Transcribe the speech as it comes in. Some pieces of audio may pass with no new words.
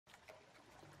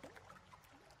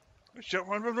Shit,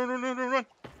 run, run, run, run, run, run, run!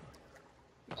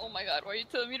 Oh my god, why are you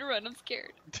telling me to run? I'm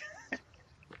scared.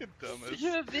 You dumbass.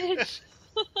 You're a bitch.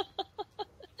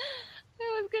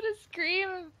 I was gonna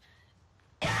scream.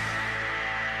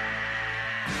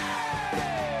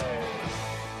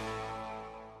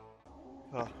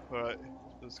 Oh, alright,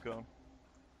 let's go.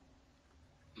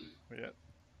 Where you at?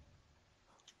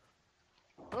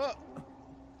 Ah!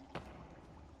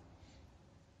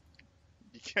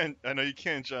 You can't, I know you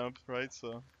can't jump, right?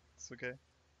 So, it's okay.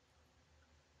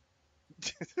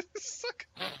 Suck.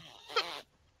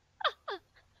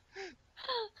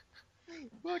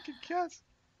 Fucking cat.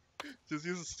 Just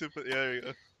use a stupid, yeah, there you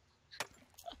go.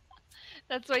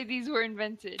 That's why these were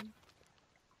invented.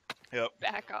 Yep.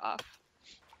 Back off.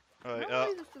 Alright,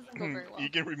 Normally this doesn't go very well. you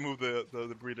can remove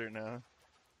the breeder now.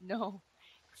 No,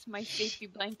 it's my safety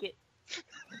blanket.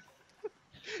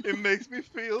 It makes me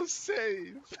feel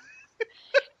safe.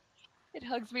 It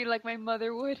hugs me like my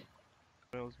mother would.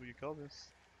 What else would you call this?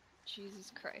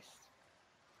 Jesus Christ.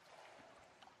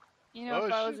 You know, Oh,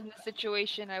 if I was shit. in this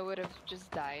situation, I would have just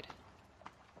died.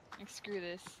 Like, screw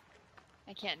this.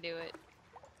 I can't do it.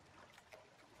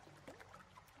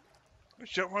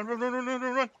 Shit, run, run, run, run, run,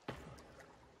 run, run!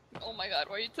 Oh my god,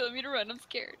 why are you telling me to run? I'm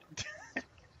scared.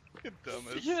 You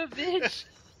dumbass. You're a bitch.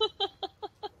 I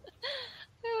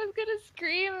was gonna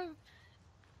scream.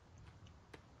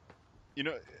 You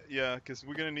know, yeah, because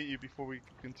we're gonna need you before we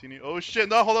continue. Oh shit,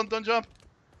 no, hold on, don't jump!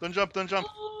 Don't jump, don't jump!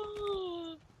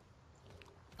 Oh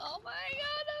my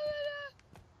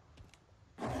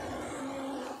god.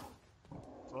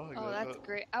 Fuck, Oh, that's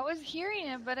great. I was hearing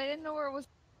it, but I didn't know where it was.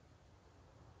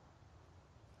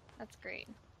 That's great.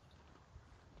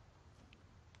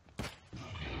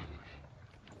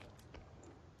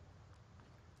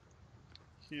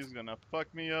 He's gonna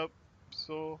fuck me up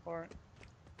so hard.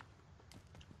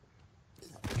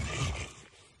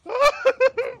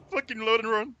 Fucking load and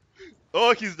run.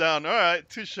 Oh, he's down. Alright,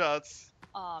 2 shots.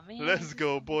 Aw, man. Let's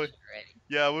go, boy. Ready.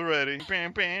 Yeah, we're ready.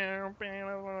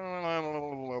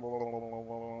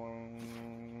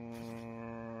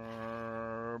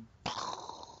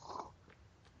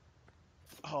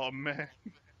 Oh, man.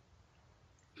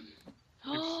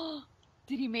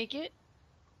 Did he make it?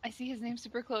 I see his name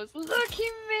super close. Look, he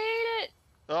made it!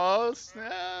 Oh,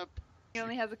 snap. He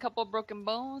only has a couple broken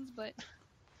bones, but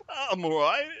I'm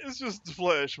alright. It's just a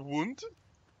flesh wound.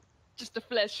 just a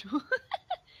flesh wound.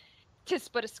 Tis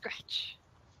but a scratch.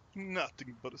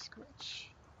 Nothing but a scratch.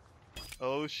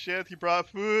 Oh shit, he brought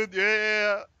food.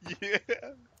 Yeah, yeah.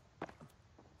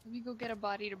 Let me go get a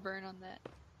body to burn on that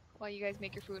while you guys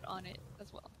make your food on it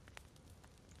as well.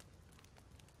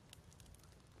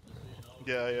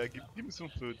 Yeah, give me some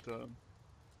food.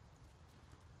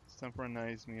 It's time for a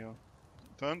nice meal.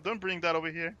 Don't bring that over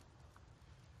here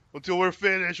until we're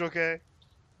finished, okay?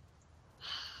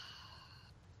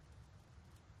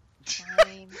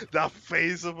 Fine. That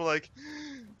face of like,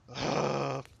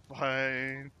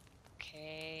 fine.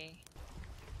 Okay.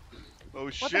 Oh What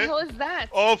the shit. hell is that?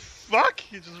 Oh fuck!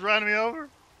 He just ran me over.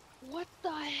 What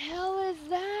the hell is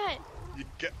that? You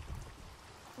get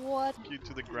What? you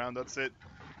to the ground. That's it.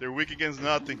 They're weak against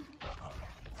nothing.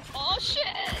 Oh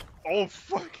shit! Oh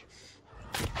fuck!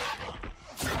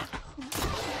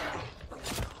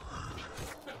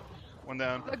 One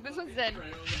down. Look, this one's dead.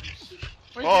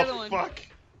 Where's the Oh other one? fuck!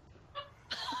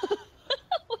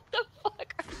 What the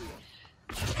fuck?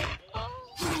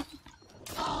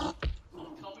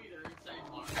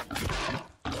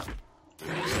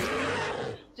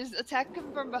 Just attack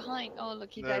him from behind. Oh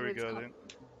look, he There died we with his go. com- Then.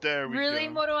 There we Really,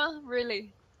 go. Moroa?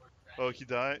 Really? Oh, he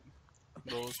died.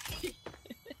 No.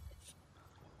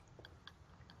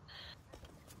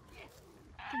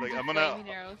 Like I'm Flaming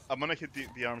arrows. gonna hit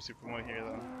the arm super from here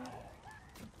though.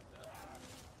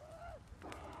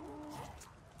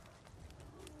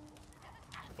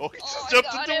 Oh, he just I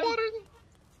jumped got into him. water.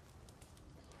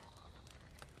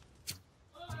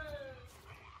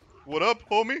 What up,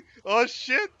 homie? Oh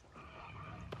shit!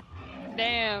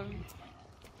 Damn.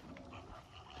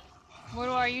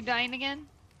 Moroa, are you dying again?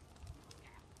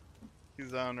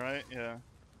 He's down, right? Yeah.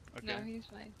 Okay. No, he's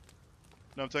fine.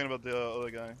 No, I'm talking about the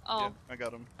other guy. Oh. Yeah, I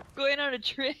got him. Going on a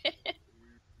trip.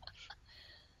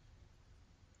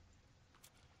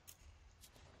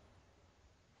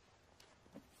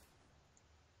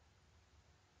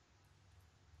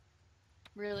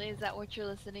 Really? Is that what you're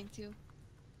listening to?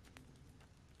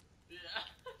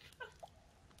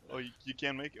 Oh, you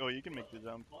can't make. Oh, you can make the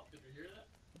jump.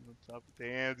 On top.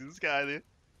 Damn, dude, this guy, dude.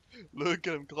 Look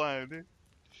at him climb, dude.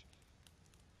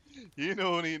 You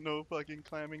don't need no fucking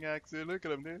climbing axe, dude. Look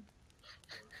at him, dude.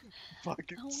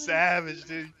 Fucking Oh my savage,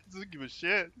 dude. He doesn't give a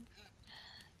shit.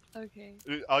 Okay.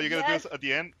 All you gotta do Yes. is at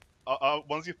the end,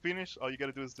 once you finish, all you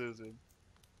gotta do is this.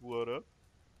 What up?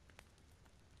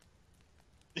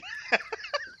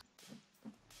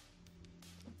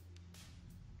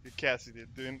 Cassie,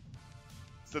 dude, doing.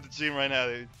 It's at the gym right now,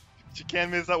 dude. She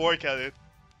can't miss that workout, dude.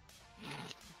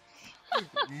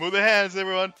 Move the hands,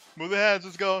 everyone. Move the hands.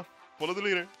 Let's go. Follow the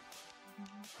leader.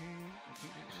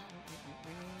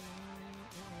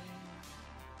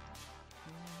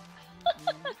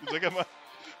 Look at my.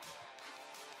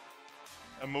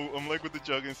 I'm like with the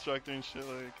jug instructor and shit,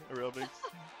 like aerobics.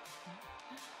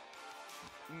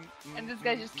 And this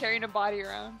guy's just carrying a body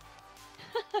around.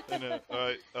 I know.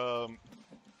 Alright,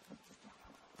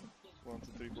 1,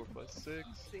 2, 3, 4, 5, 6.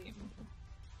 Let's see.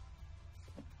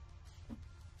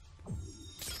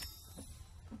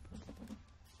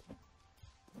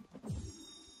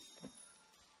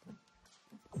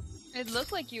 It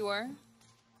looked like you were.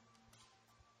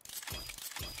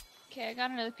 Okay, I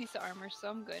got another piece of armor, so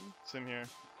I'm good. Same here.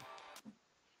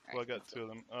 Alright, Well, I got let's 2 of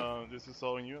them. This is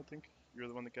all on you, I think. You're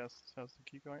the one that has the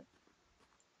key card.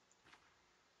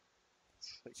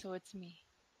 So it's me.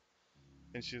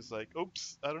 And she's like,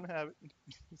 "Oops, I don't have it."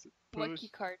 What Push. key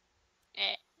card?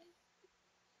 Eh.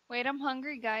 Wait, I'm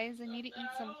hungry, guys. I need to eat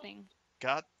something.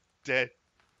 God damn.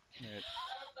 Right.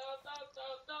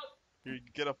 Here,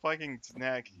 get a fucking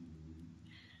snack.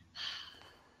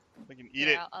 Fucking eat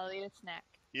Here, it. I'll eat a snack.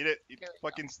 Eat it. Eat Here the we go.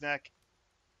 fucking snack.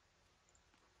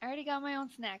 I already got my own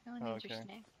snack. I don't need your Okay.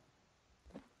 snack.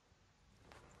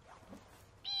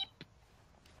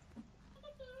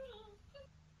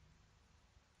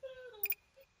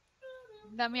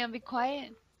 Damian, be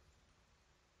quiet.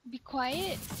 Be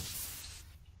quiet.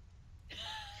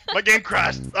 My game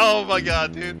crashed. Oh my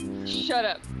god, dude. Shut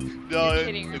up. No, You're it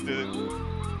kidding, right?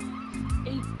 didn't.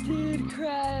 It did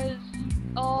crash.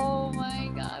 Oh my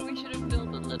god, we should have built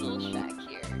a little shack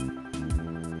here.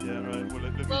 Yeah, right.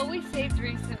 Well, Well, we saved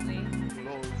recently.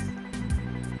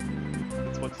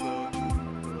 Let's watch the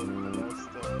last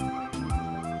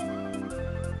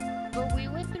But we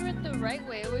went through it the right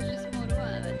way. It was just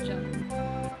Morua that jumped.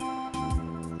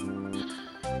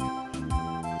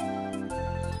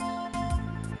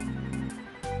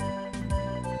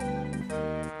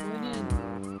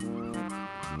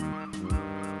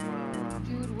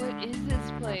 Dude, what is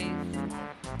this place?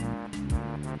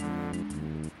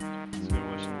 Let's go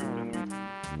watch the movie.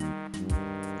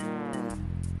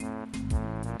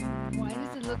 Why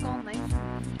does it look all nice?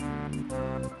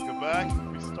 Go back.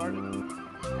 We started.